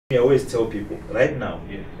I always tell people right now,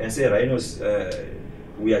 and say, Rinos,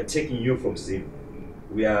 we are taking you from Zim.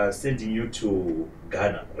 We are sending you to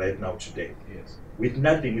Ghana right now today. Yes. With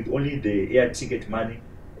nothing, with only the air ticket money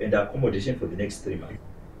and accommodation for the next 3 months.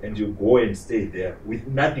 And you go and stay there with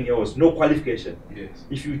nothing else, no qualification. Yes.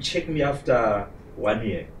 If you check me after 1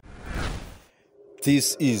 year.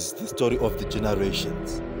 This is the story of the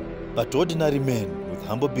generations. But ordinary men with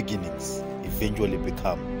humble beginnings eventually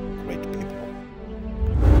become great people.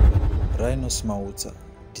 Rinos Mautsa,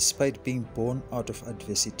 despite being born out of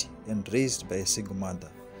adversity and raised by a single mother,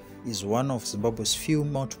 is one of Zimbabwe's few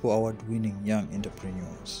multiple award-winning young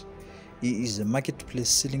entrepreneurs. He is a marketplace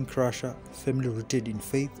ceiling crusher, family rooted in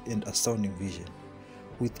faith and astounding vision,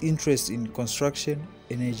 with interest in construction,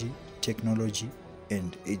 energy, technology,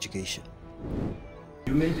 and education.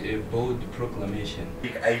 You made a bold proclamation.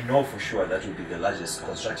 I know for sure that will be the largest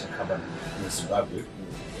construction company in Zimbabwe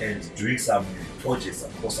and doing some projects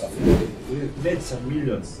across Africa. We've made some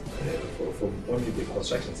millions from only the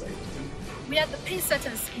construction side. We are the pace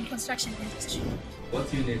setters in construction industry.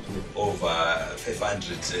 What's your net worth? Over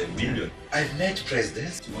 500 million. I've met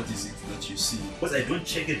presidents. What is it that you see? Because I don't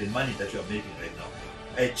check the money that you are making right now.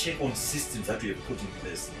 I check on systems that we have put in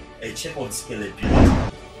place. I check on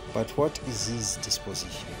scalability. But what is his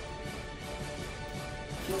disposition?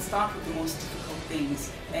 He'll start with the most difficult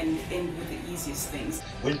things and end with the easiest things.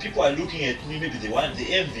 When people are looking at me, maybe they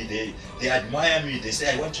envy, they admire me, they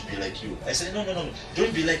say, I want to be like you. I say, no,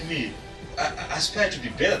 don't be like me. I aspire to be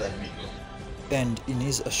better than me. And in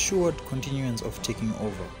his assured continuance of taking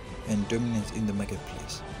over and dominance in the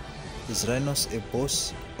marketplace, is Rinos a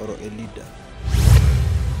boss or a leader?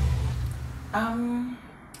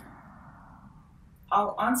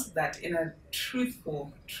 I'll answer that in a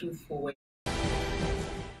truthful way.